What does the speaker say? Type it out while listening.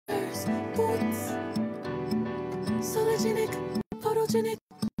boots. Sologenic, photogenic.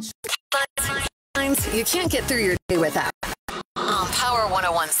 You can't get through your day without. On Power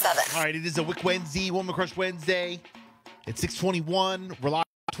 1017. All right, it is a Wick Wednesday, Woman Crush Wednesday. It's 6:21. We're live on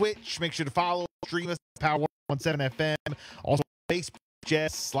Twitch. Make sure to follow, stream us, Power 117 FM. Also, Facebook.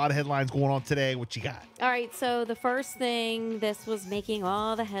 Jess, a lot of headlines going on today. What you got? All right, so the first thing, this was making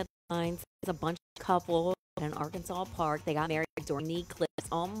all the headlines. There's a bunch of couples at an Arkansas park. They got married during the eclipse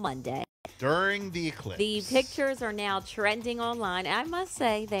on Monday. During the eclipse. The pictures are now trending online. I must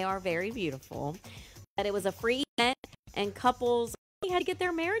say they are very beautiful. But it was a free event, and couples had to get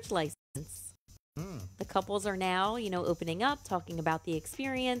their marriage license. The couples are now, opening up, talking about the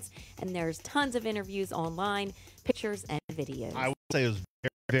experience, and there's tons of interviews online, pictures, and videos. I would say it was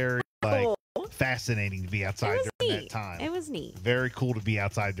very, very cool. fascinating to be outside during that time. It was neat. Very cool to be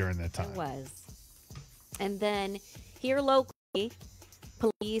outside during that time. It was. And then here locally,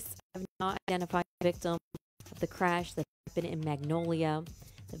 police have not identified the victim of the crash that happened in Magnolia.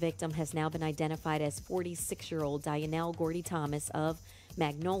 The victim has now been identified as 46-year-old Dianelle Gordy Thomas of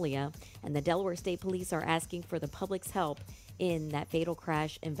Magnolia, and the Delaware State Police are asking for the public's help in that fatal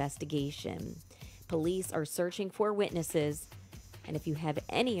crash investigation. Police are searching for witnesses, and if you have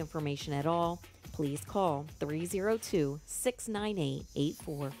any information at all, please call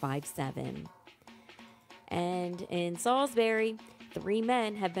 302-698-8457. And in Salisbury, 3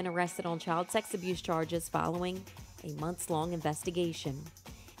 men have been arrested on child sex abuse charges following a months-long investigation.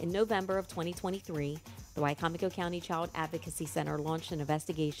 In November of 2023, the Wycomico County Child Advocacy Center launched an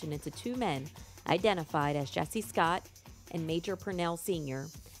investigation into 2 men identified as Jesse Scott and Major Purnell Sr.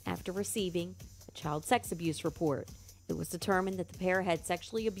 after receiving a child sex abuse report. It was determined that the pair had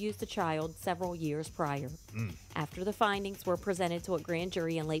sexually abused a child several years prior. After the findings were presented to a grand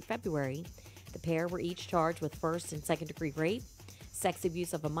jury in late February, the pair were each charged with first and second-degree rape, sex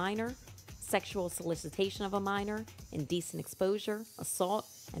abuse of a minor, sexual solicitation of a minor, indecent exposure, assault,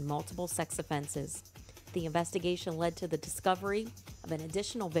 and multiple sex offenses. The investigation led to the discovery of an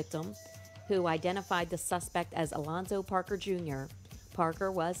additional victim who identified the suspect as Alonzo Parker Jr. Parker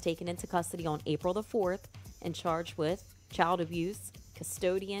was taken into custody on April the 4th and charged with child abuse,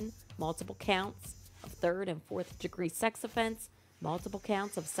 custodian, multiple counts of third and fourth degree sex offense, multiple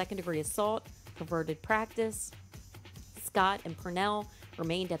counts of second-degree assault, perverted practice. Scott and Purnell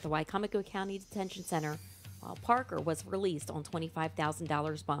remained at the Wycomico County Detention Center while Parker was released on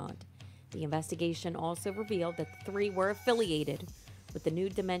 $25,000 bond. The investigation also revealed that the 3 were affiliated with the New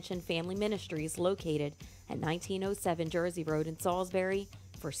Dimension Family Ministries located at 1907 Jersey Road in Salisbury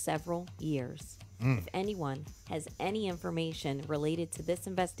for several years. If anyone has any information related to this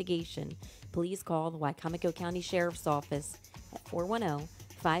investigation, please call the Wycomico County Sheriff's Office at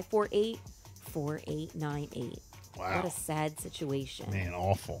 410-548-4898. Wow. What a sad situation. Man,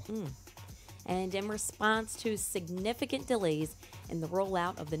 awful. And in response to significant delays in the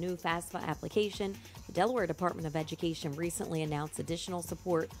rollout of the new FAFSA application, the Delaware Department of Education recently announced additional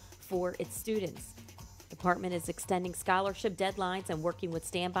support for its students. The department is extending scholarship deadlines and working with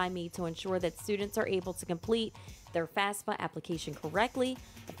Stand By Me to ensure that students are able to complete their FAFSA application correctly.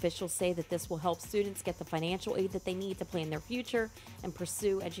 Officials say that this will help students get the financial aid that they need to plan their future and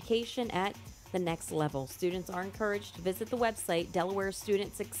pursue education at the next level. Students are encouraged to visit the website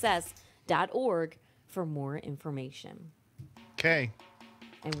DelawareStudentSuccess.org for more information. Okay.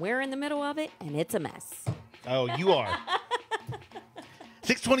 And we're in the middle of it, and it's a mess. Oh, you are.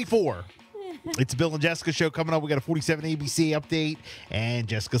 6:24. It's Bill and Jessica show coming up. We got a 47 ABC update and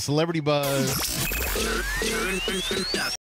Jessica Celebrity Buzz.